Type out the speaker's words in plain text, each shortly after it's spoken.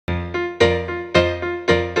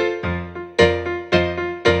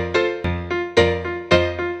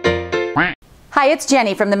Hi, it's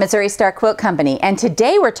Jenny from the Missouri Star Quilt Company, and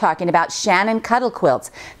today we're talking about Shannon Cuddle quilts.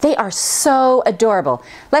 They are so adorable.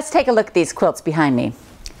 Let's take a look at these quilts behind me.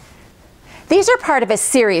 These are part of a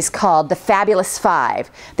series called the Fabulous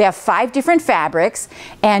 5. They have 5 different fabrics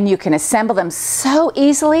and you can assemble them so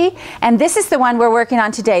easily. And this is the one we're working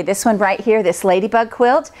on today, this one right here, this ladybug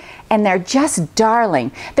quilt. And they're just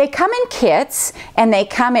darling. They come in kits and they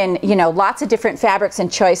come in, lots of different fabrics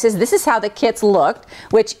and choices. This is how the kits looked,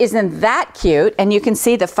 which isn't that cute. And you can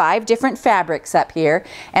see the 5 different fabrics up here.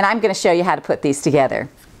 And I'm going to show you how to put these together.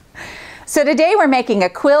 So today we're making a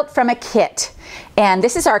quilt from a kit. And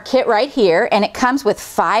this is our kit right here, and it comes with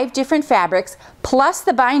 5 different fabrics plus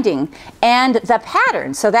the binding and the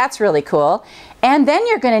pattern, so that's really cool. And then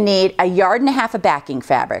you're going to need 1.5 yards of backing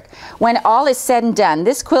fabric. When all is said and done,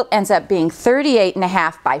 this quilt ends up being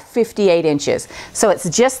 38.5 by 58 inches. So it's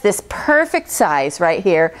just this perfect size right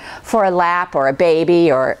here for a lap or a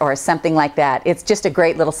baby or something like that. It's just a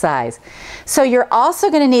great little size. So you're also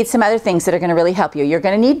going to need some other things that are going to really help you. You're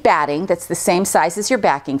going to need batting that's the same size as your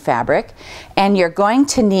backing fabric. And you're going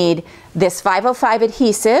to need this 505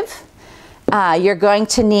 adhesive. You're going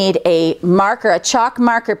to need a marker, a chalk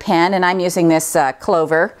marker pen, and I'm using this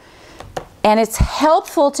Clover. And it's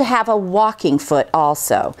helpful to have a walking foot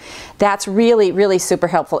also. That's really, really super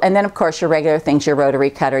helpful. And then of course your regular things, your rotary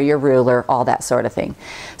cutter, your ruler, all that sort of thing.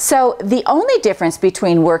 So the only difference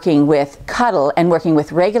between working with Cuddle and working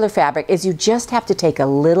with regular fabric is you just have to take a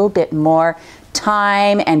little bit more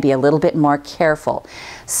time and be a little bit more careful.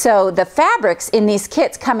 So the fabrics in these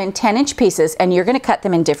kits come in 10-inch pieces, and you're going to cut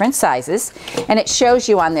them in different sizes, and it shows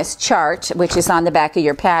you on this chart, which is on the back of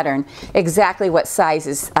your pattern, exactly what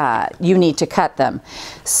sizes you need to cut them.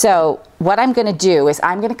 So what I'm going to do is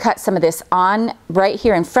I'm going to cut some of this on right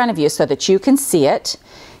here in front of you so that you can see it,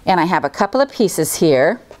 and I have a couple of pieces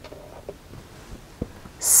here.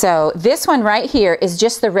 So this one right here is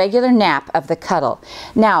just the regular nap of the Cuddle.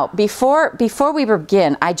 Now, before we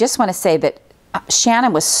begin, I just want to say that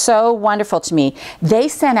Shannon was so wonderful to me. They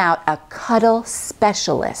sent out a Cuddle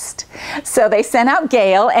specialist. So they sent out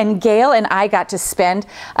Gail and I got to spend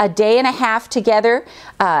a day and a half together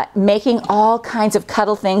making all kinds of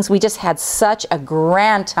Cuddle things. We just had such a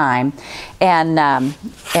grand time, and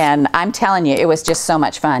I'm telling you, it was just so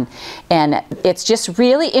much fun. And it's just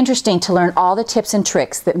really interesting to learn all the tips and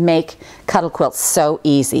tricks that make Cuddle quilts so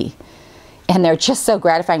easy. And they're just so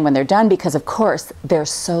gratifying when they're done because, of course, they're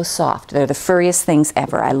so soft. They're the furriest things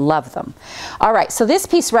ever. I love them. All right, so this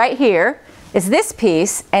piece right here is this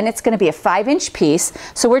piece, and it's going to be a 5-inch piece.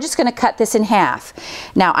 So we're just going to cut this in half.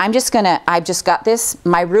 Now, I've just got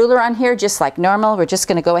my ruler on here just like normal. We're just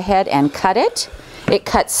going to go ahead and cut it. It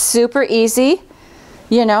cuts super easy.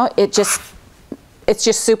 It's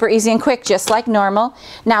just super easy and quick, just like normal.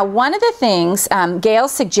 Now, one of the things Gail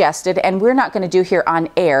suggested, and we're not going to do here on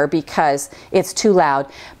air because it's too loud,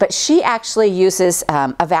 but she actually uses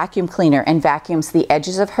a vacuum cleaner and vacuums the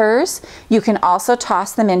edges of hers. You can also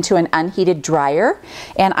toss them into an unheated dryer,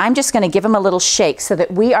 and I'm just going to give them a little shake so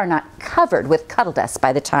that we are not covered with Cuddle dust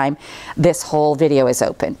by the time this whole video is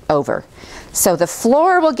over. So the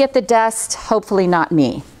floor will get the dust, hopefully not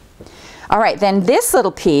me. All right, then this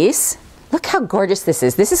little piece, look how gorgeous this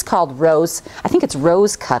is. This is called Rose, I think it's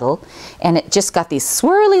Rose Cuddle, and it just got these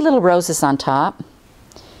swirly little roses on top.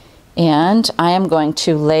 And I am going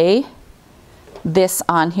to lay this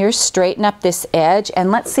on here, straighten up this edge, and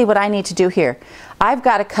let's see what I need to do here. I've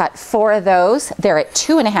got to cut 4 of those. They're at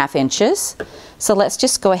 2.5 inches. So let's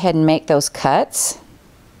just go ahead and make those cuts.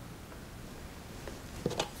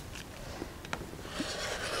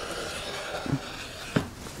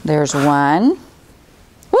 There's one.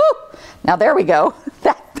 Woo! Now there we go.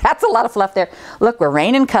 That's a lot of fluff there. Look, we're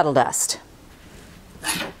raining Cuddle dust.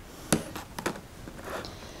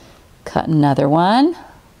 Cut another one.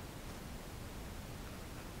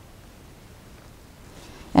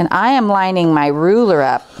 And I am lining my ruler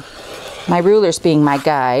up. My ruler's being my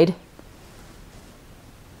guide.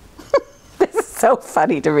 This is so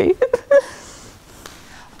funny to me.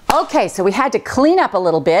 Okay, so we had to clean up a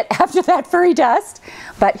little bit after that furry dust,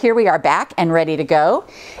 but here we are back and ready to go.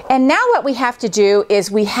 And now what we have to do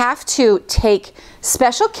is we have to take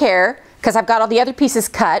special care, because I've got all the other pieces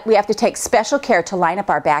cut, we have to take special care to line up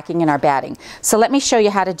our backing and our batting. So let me show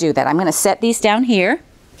you how to do that. I'm going to set these down here,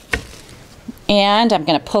 and I'm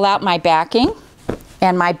going to pull out my backing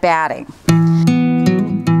and my batting.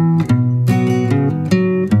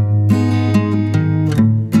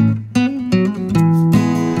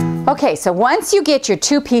 Okay, so once you get your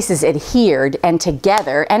two pieces adhered and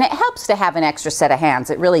together, and it helps to have an extra set of hands,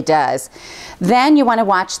 it really does, then you want to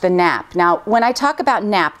watch the nap. Now, when I talk about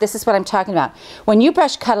nap, this is what I'm talking about. When you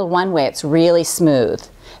brush Cuddle one way, it's really smooth.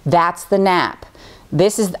 That's the nap.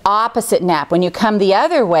 This is the opposite nap. When you come the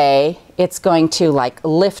other way, it's going to like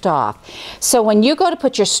lift off. So when you go to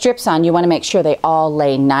put your strips on, you want to make sure they all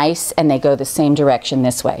lay nice and they go the same direction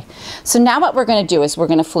this way. So now what we're going to do is we're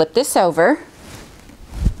going to flip this over.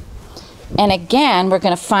 And again, we're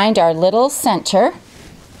going to find our little center.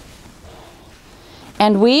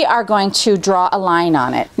 And we are going to draw a line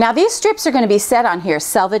on it. Now these strips are going to be set on here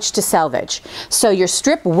selvage to selvage. So your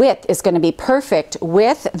strip width is going to be perfect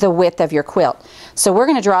with the width of your quilt. So we're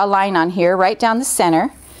going to draw a line on here right down the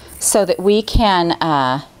center so that we can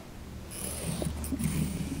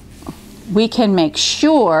make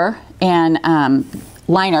sure and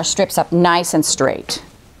line our strips up nice and straight.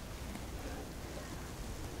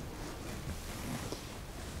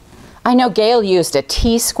 I know Gail used a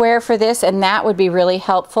T-square for this, and that would be really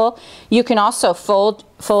helpful. You can also fold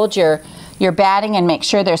your batting and make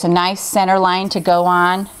sure there's a nice center line to go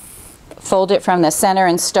on. Fold it from the center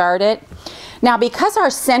and start it. Now, because our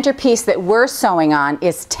centerpiece that we're sewing on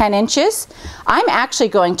is 10 inches, I'm actually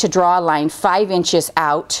going to draw a line 5 inches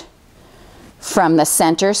out from the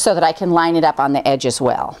center so that I can line it up on the edge as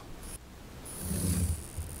well.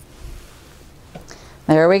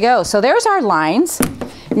 There we go. So there's our lines.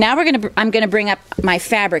 Now I'm going to bring up my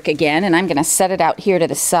fabric again, and I'm going to set it out here to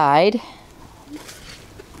the side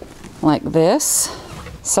like this,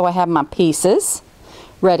 so I have my pieces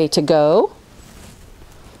ready to go.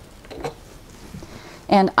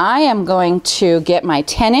 And I am going to get my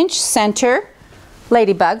 10-inch center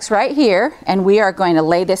ladybugs right here, and we are going to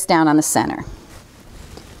lay this down on the center.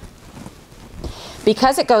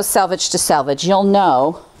 Because it goes selvage to selvage, you'll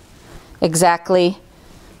know exactly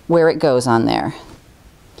where it goes on there.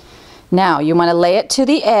 Now you want to lay it to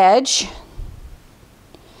the edge,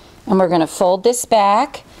 and we're going to fold this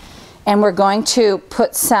back, and we're going to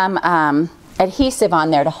put some adhesive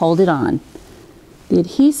on there to hold it on. The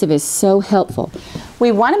adhesive is so helpful.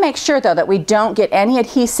 We want to make sure though that we don't get any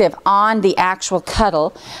adhesive on the actual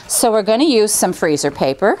cuddle, so we're going to use some freezer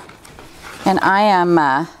paper, and I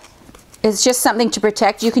am it's just something to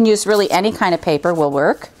protect. You can use really any kind of paper will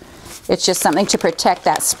work. It's just something to protect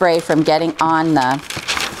that spray from getting on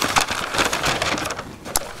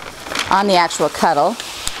the actual cuddle.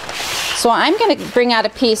 So I'm going to bring out a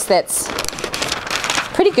piece that's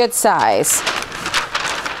pretty good size.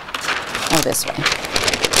 Oh, this way.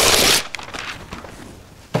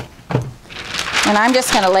 And I'm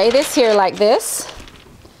just going to lay this here like this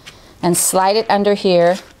and slide it under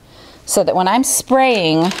here so that when I'm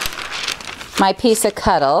spraying my piece of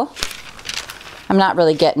cuddle, I'm not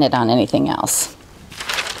really getting it on anything else.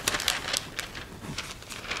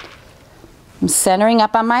 I'm centering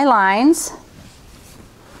up on my lines.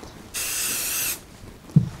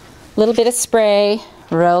 Little bit of spray,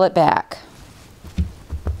 roll it back.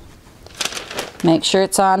 Make sure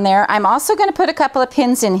it's on there. I'm also going to put a couple of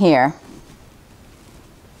pins in here.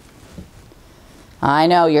 I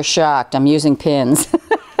know you're shocked. I'm using pins.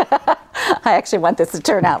 I actually want this to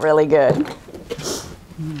turn out really good.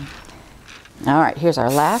 All right, here's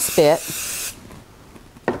our last bit.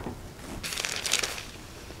 I'm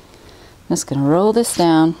just going to roll this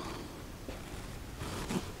down.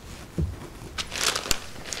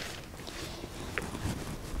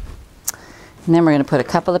 And then we're going to put a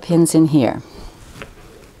couple of pins in here.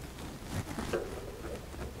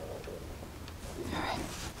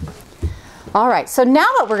 All right, so now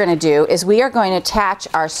what we're going to do is we are going to attach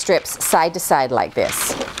our strips side to side like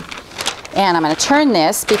this. And I'm going to turn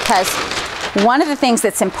this because one of the things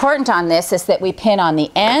that's important on this is that we pin on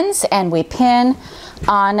the ends and we pin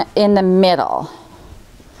on in the middle.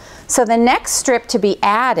 So the next strip to be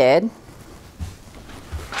added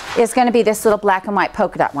is going to be this little black and white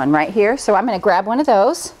polka dot one right here. So I'm going to grab one of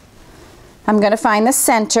those. I'm going to find the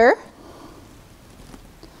center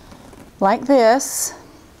like this.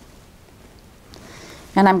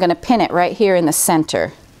 And I'm going to pin it right here in the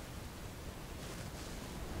center.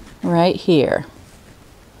 Right here.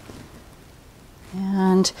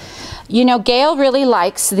 And you know, Gail really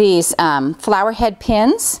likes these flower head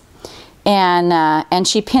pins, and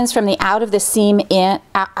she pins from the outside of the seam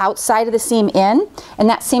in, and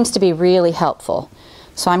that seems to be really helpful.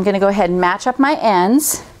 So I'm going to go ahead and match up my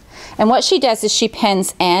ends, and what she does is she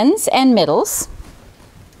pins ends and middles,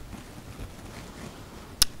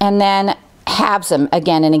 and then halves them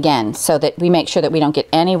again and again so that we make sure that we don't get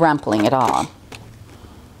any rumpling at all.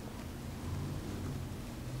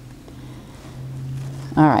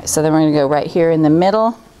 All right, so then we're going to go right here in the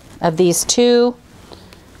middle of these two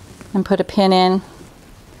and put a pin in,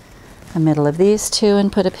 the middle of these two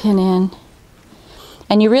and put a pin in.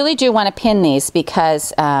 And you really do want to pin these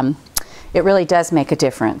because it really does make a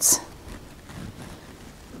difference.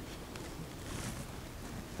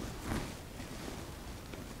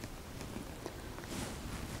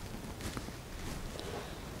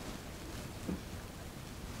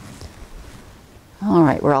 All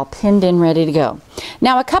right, we're all pinned in, ready to go.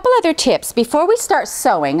 Now a couple other tips. Before we start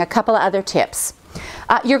sewing, a couple of other tips.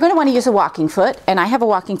 You're going to want to use a walking foot, and I have a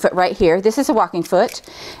walking foot right here. This is a walking foot,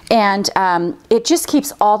 and it just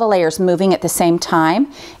keeps all the layers moving at the same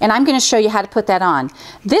time, and I'm going to show you how to put that on.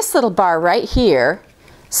 This little bar right here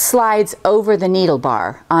slides over the needle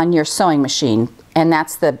bar on your sewing machine, and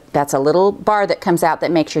that's a little bar that comes out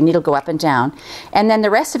that makes your needle go up and down, and then the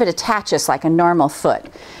rest of it attaches like a normal foot.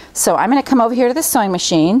 So I'm going to come over here to the sewing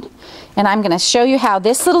machine, and I'm going to show you how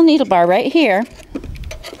this little needle bar right here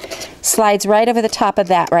slides right over the top of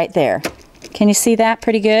that right there. Can you see that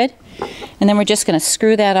pretty good? And then we're just going to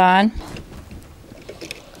screw that on.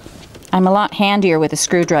 I'm a lot handier with a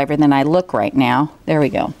screwdriver than I look right now. There we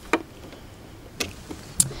go.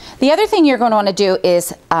 The other thing you're going to want to do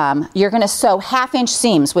is you're going to sew 1/2 inch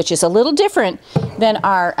seams, which is a little different than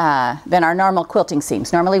our normal quilting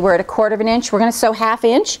seams. Normally we're at 1/4 inch. We're going to sew 1/2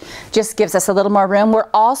 inch. Just gives us a little more room. We're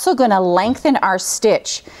also going to lengthen our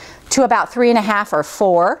stitch to about 3 1/2 or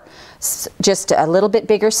 4, just a little bit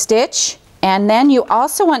bigger stitch. And then you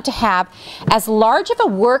also want to have as large of a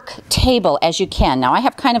work table as you can. Now I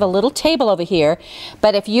have kind of a little table over here,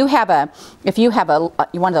 but if you have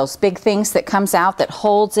one of those big things that comes out that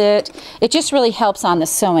holds it, it just really helps on the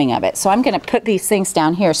sewing of it. So I'm going to put these things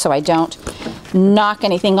down here so I don't knock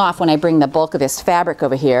anything off when I bring the bulk of this fabric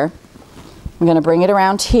over here. I'm going to bring it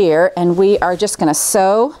around here, and we are just going to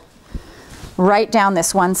sew right down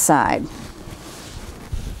this one side.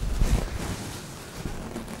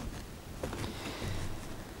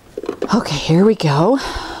 Okay, here we go.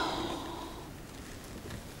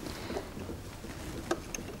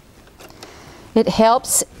 It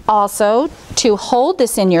helps also to hold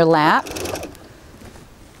this in your lap.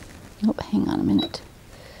 Oh, hang on a minute.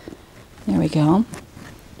 There we go.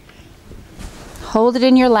 Hold it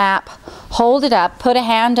in your lap, hold it up, put a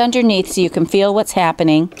hand underneath so you can feel what's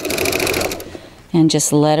happening, and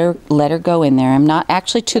just let her go in there. I'm not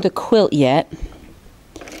actually to the quilt yet.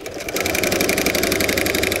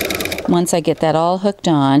 Once I get that all hooked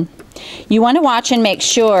on, you want to watch and make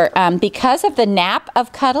sure, because of the nap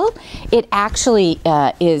of Cuddle, it actually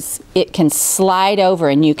it can slide over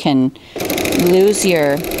and you can lose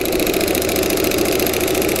your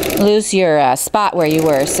spot where you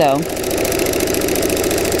were. So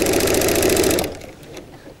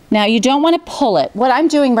now you don't want to pull it. What I'm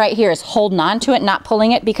doing right here is holding on to it, not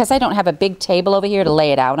pulling it, because I don't have a big table over here to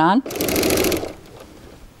lay it out on.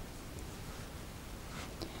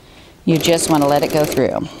 You just want to let it go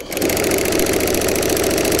through.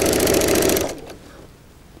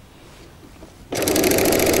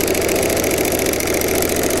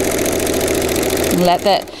 Let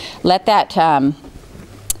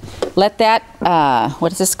that,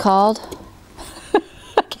 what is this called?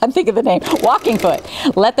 I can't think of the name. Walking foot.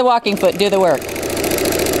 Let the walking foot do the work.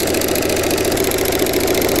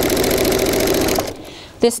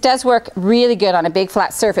 This does work really good on a big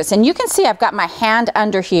flat surface, and you can see I've got my hand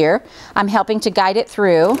under here. I'm helping to guide it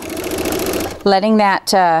through, letting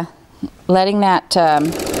that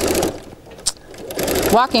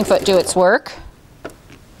walking foot do its work.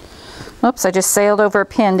 Oops, I just sailed over a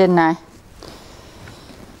pin, didn't I?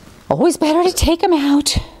 Always better to take them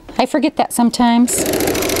out. I forget that sometimes.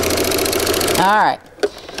 All right,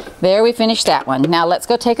 there we finished that one. Now let's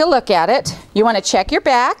go take a look at it. You want to check your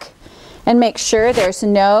back and make sure there's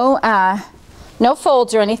no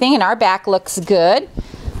folds or anything, and our back looks good.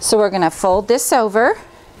 So we're going to fold this over,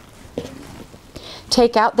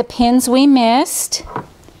 take out the pins we missed.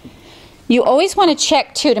 You always want to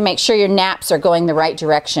check too to make sure your naps are going the right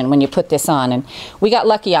direction when you put this on, and we got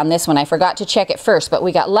lucky on this one. I forgot to check it first, but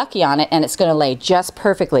we got lucky on it, and it's going to lay just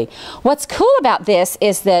perfectly. What's cool about this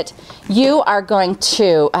is that you are going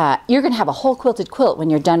to have a whole quilted quilt when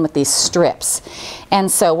you're done with these strips. And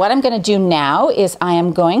so what I'm going to do now is I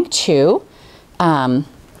am going to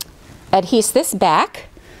adhese this back,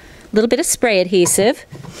 a little bit of spray adhesive,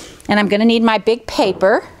 and I'm going to need my big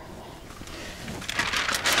paper.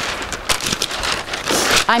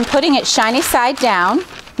 I'm putting it shiny side down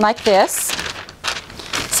like this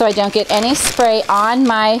so I don't get any spray on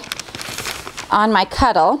my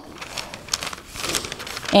Cuddle.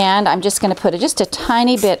 And I'm just going to put just a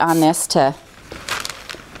tiny bit on this to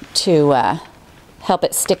help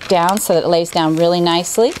it stick down so that it lays down really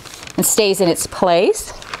nicely. and stays in its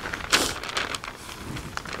place.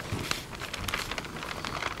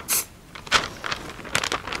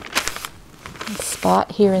 A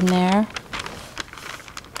spot here and there.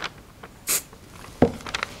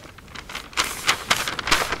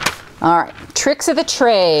 All right, tricks of the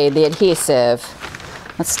trade, the adhesive.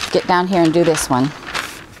 Let's get down here and do this one.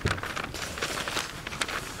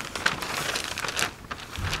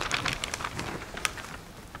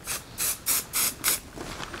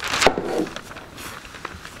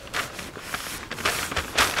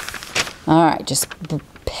 All right, just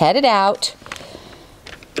pet it out.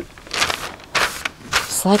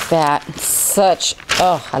 Just like that. Such,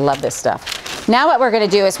 oh, I love this stuff. Now what we're going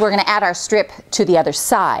to do is we're going to add our strip to the other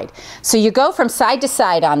side. So you go from side to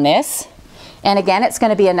side on this. And again, it's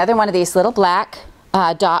going to be another one of these little black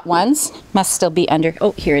dot ones. Must still be under,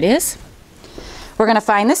 oh, here it is. We're going to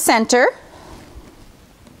find the center.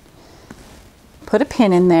 Put a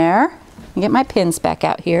pin in there. Get my pins back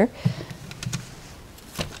out here.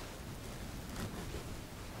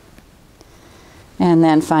 And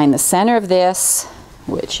then find the center of this,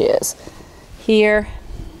 which is here.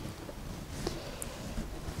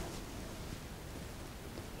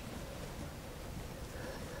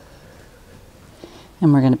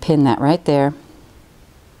 And we're going to pin that right there.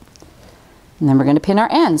 And then we're going to pin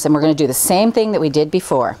our ends, and we're going to do the same thing that we did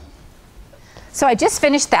before. So I just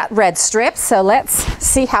finished that red strip, so let's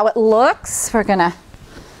see how it looks. We're going to,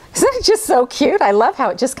 isn't it just so cute? I love how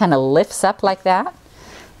it just kind of lifts up like that.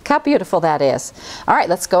 Look how beautiful that is. All right,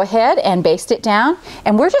 let's go ahead and baste it down.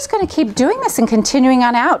 And we're just going to keep doing this and continuing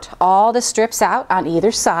on out. All the strips out on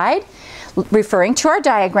either side, referring to our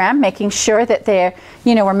diagram, making sure that they're,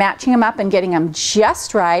 you know, we're matching them up and getting them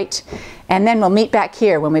just right. And then we'll meet back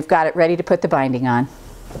here when we've got it ready to put the binding on.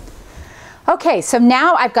 Okay, so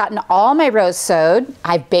now I've gotten all my rows sewed.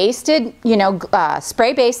 I've basted, you know,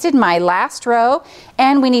 spray basted my last row,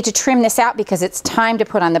 and we need to trim this out because it's time to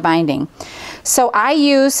put on the binding. So I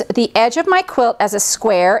use the edge of my quilt as a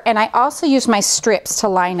square, and I also use my strips to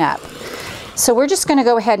line up. So we're just going to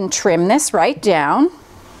go ahead and trim this right down.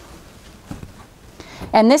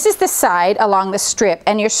 And this is the side along the strip,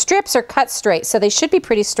 and your strips are cut straight, so they should be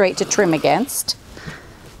pretty straight to trim against.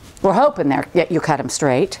 We're hoping you cut them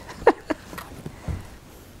straight.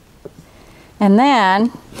 And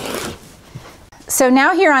then, so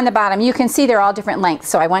now here on the bottom, you can see they're all different lengths,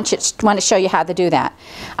 so I want to show you how to do that.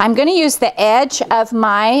 I'm going to use the edge of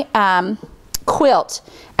my quilt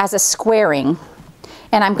as a squaring,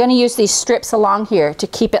 and I'm going to use these strips along here to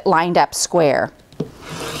keep it lined up square.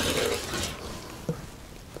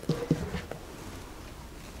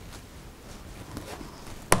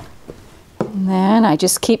 And then I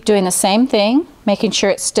just keep doing the same thing, making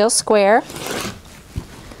sure it's still square.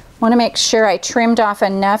 Want to make sure I trimmed off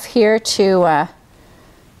enough here to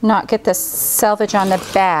not get the selvage on the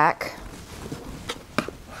back.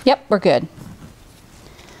 Yep, we're good.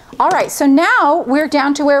 All right, so now we're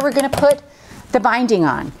down to where we're going to put the binding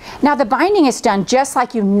on. Now the binding is done just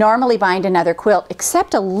like you normally bind another quilt,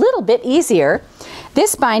 except a little bit easier.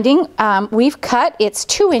 This binding, we've cut, it's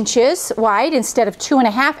 2 inches wide instead of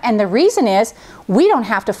 2.5, and the reason is we don't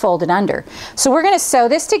have to fold it under. So we're going to sew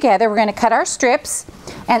this together. We're going to cut our strips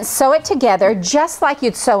and sew it together just like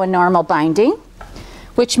you'd sew a normal binding,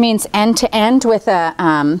 which means end to end with a,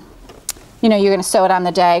 you know, you're going to sew it on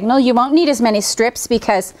the diagonal. You won't need as many strips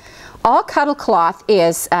because all Cuddle Cloth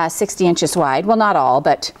is 60 inches wide. Well, not all,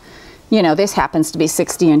 but you know, this happens to be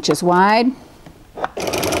 60 inches wide.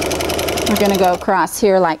 We're going to go across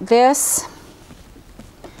here like this,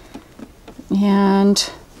 and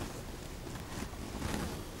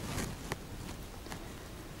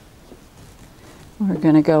we're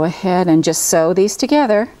going to go ahead and just sew these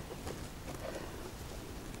together.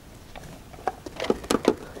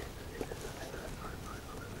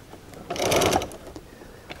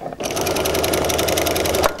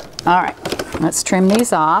 All right, let's trim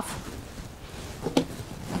these off.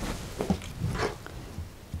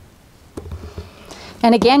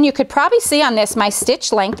 And again, you could probably see on this, my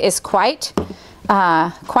stitch length is quite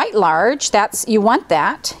large. You want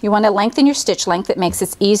that. You want to lengthen your stitch length. It makes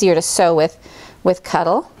it easier to sew with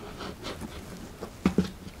Cuddle.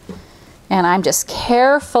 And I'm just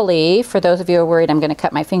carefully, for those of you who are worried I'm going to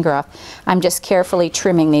cut my finger off, I'm just carefully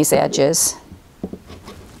trimming these edges.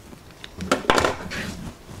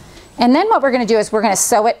 And then what we're going to do is we're going to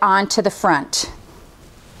sew it onto the front.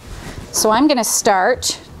 So I'm going to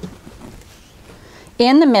start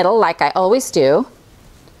in the middle like I always do.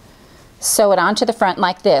 Sew it onto the front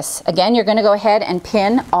like this. Again, you're going to go ahead and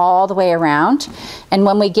pin all the way around. And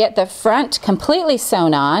when we get the front completely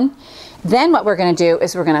sewn on, Then what we're going to do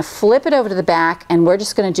is we're going to flip it over to the back, and we're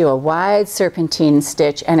just going to do a wide serpentine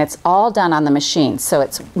stitch, and it's all done on the machine, so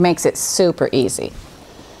it makes it super easy.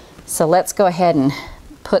 So let's go ahead and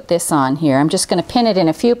put this on here. I'm just going to pin it in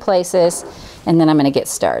a few places, and then I'm going to get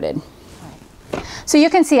started. So you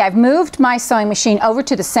can see I've moved my sewing machine over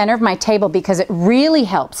to the center of my table because it really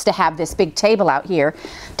helps to have this big table out here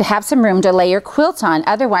to have some room to lay your quilt on.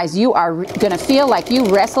 Otherwise you are going to feel like you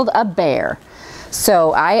wrestled a bear.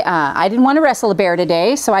 So I didn't want to wrestle a bear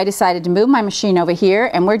today, so I decided to move my machine over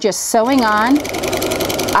here, and we're just sewing on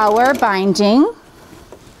our binding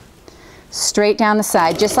straight down the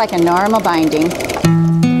side, just like a normal binding.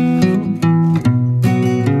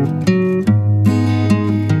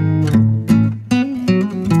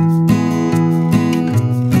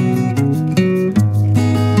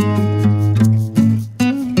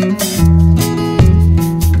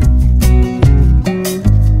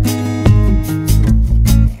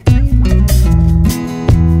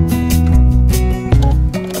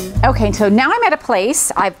 Okay, so now I'm at a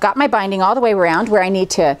place, I've got my binding all the way around where I need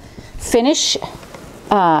to finish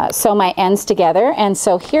sew my ends together, and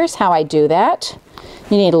so here's how I do that.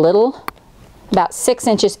 You need a little, about 6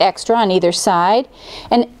 inches extra on either side,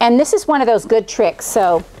 and this is one of those good tricks.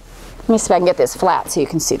 So let me see if I can get this flat so you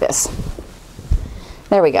can see this.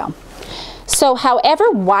 There we go. So however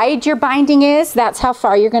wide your binding is, that's how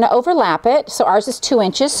far you're going to overlap it. So ours is 2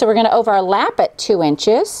 inches, so we're going to overlap it 2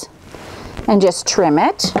 inches and just trim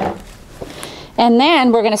it. And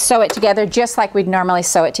then we're going to sew it together just like we'd normally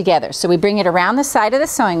sew it together. So we bring it around the side of the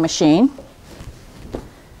sewing machine,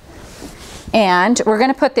 and we're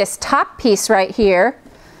going to put this top piece right here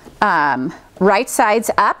right sides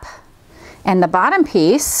up, and the bottom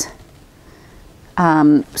piece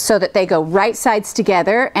so that they go right sides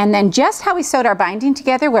together. And then just how we sewed our binding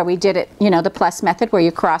together, where we did it, you know, the plus method where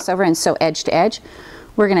you cross over and sew edge to edge,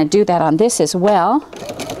 we're going to do that on this as well.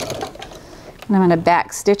 And I'm going to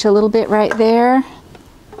back stitch a little bit right there.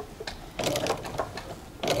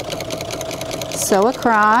 Sew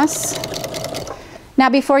across. Now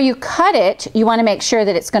before you cut it, you want to make sure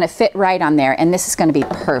that it's going to fit right on there, and this is going to be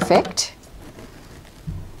perfect.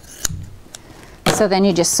 So then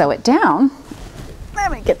you just sew it down. Let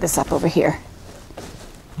me get this up over here.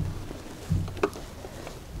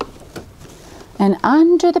 And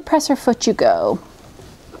under the presser foot you go.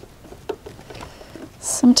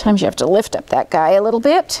 Sometimes you have to lift up that guy a little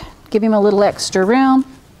bit, give him a little extra room.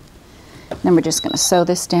 Then we're just going to sew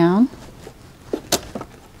this down.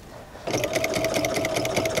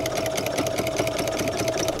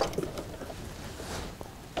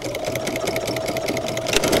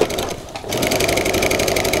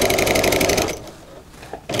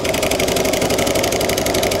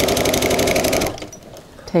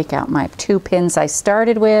 Take out my 2 pins I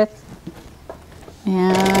started with,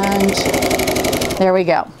 and there we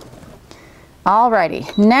go.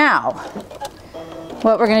 Alrighty, now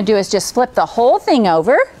what we're going to do is just flip the whole thing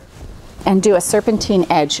over and do a serpentine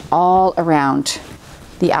edge all around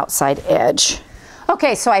the outside edge.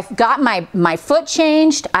 Okay, so I've got my foot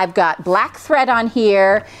changed, I've got black thread on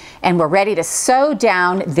here, and we're ready to sew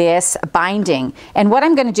down this binding. And what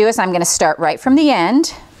I'm going to do is I'm going to start right from the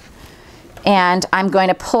end, and I'm going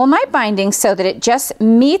to pull my binding so that it just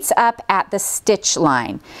meets up at the stitch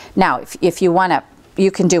line. Now if you want to, you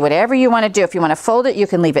can do whatever you want to do. If you want to fold it, you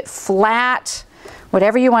can leave it flat,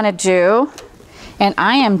 whatever you want to do. And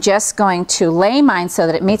I am just going to lay mine so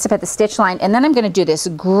that it meets up at the stitch line, and then I'm going to do this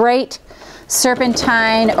great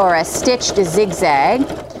serpentine or a stitched zigzag.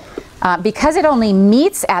 Because it only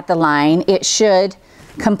meets at the line, it should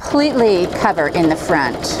completely cover in the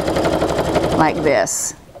front like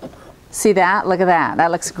this. See that? Look at that.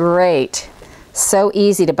 That looks great. So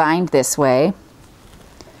easy to bind this way.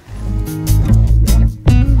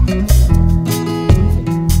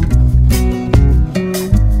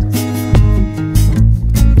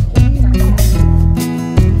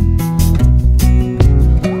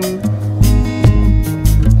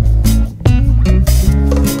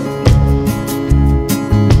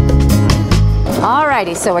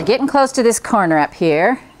 Alrighty, so we're getting close to this corner up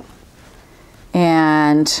here,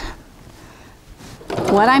 and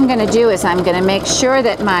what I'm going to do is I'm going to make sure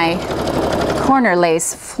that my corner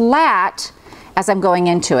lays flat as I'm going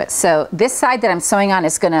into it. So this side that I'm sewing on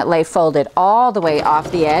is going to lay folded all the way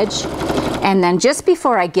off the edge, and then just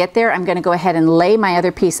before I get there I'm going to go ahead and lay my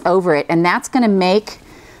other piece over it, and that's going to make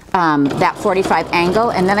that 45 angle,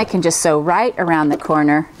 and then I can just sew right around the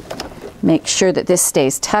corner. Make sure that this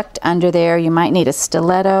stays tucked under there. You might need a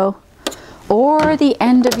stiletto or the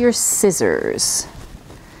end of your scissors.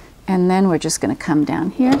 And then we're just going to come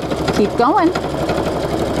down here, keep going.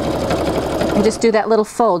 and just do that little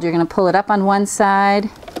fold. You're going to pull it up on one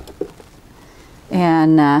side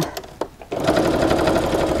and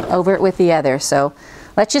over it with the other. So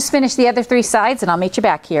let's just finish the other 3 sides and I'll meet you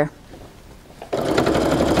back here.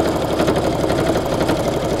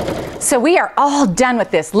 So we are all done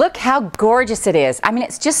with this. Look how gorgeous it is. I mean,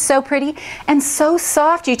 it's just so pretty and so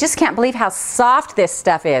soft. You just can't believe how soft this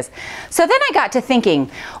stuff is. So then I got to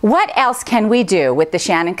thinking, what else can we do with the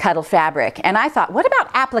Shannon Cuddle fabric? And I thought, what about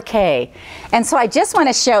applique? And so I just want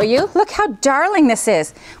to show you, look how darling this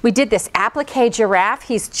is. We did this applique giraffe.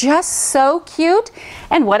 He's just so cute.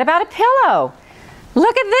 And what about a pillow?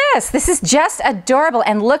 Look at this. This is just adorable,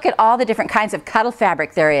 and look at all the different kinds of cuddle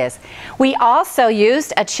fabric there is. We also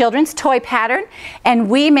used a children's toy pattern, and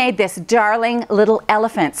we made this darling little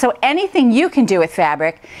elephant. So anything you can do with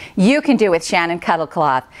fabric, you can do with Shannon Cuddle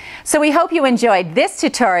Cloth. So we hope you enjoyed this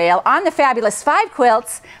tutorial on the fabulous 5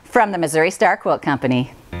 quilts from the Missouri Star Quilt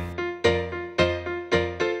Company.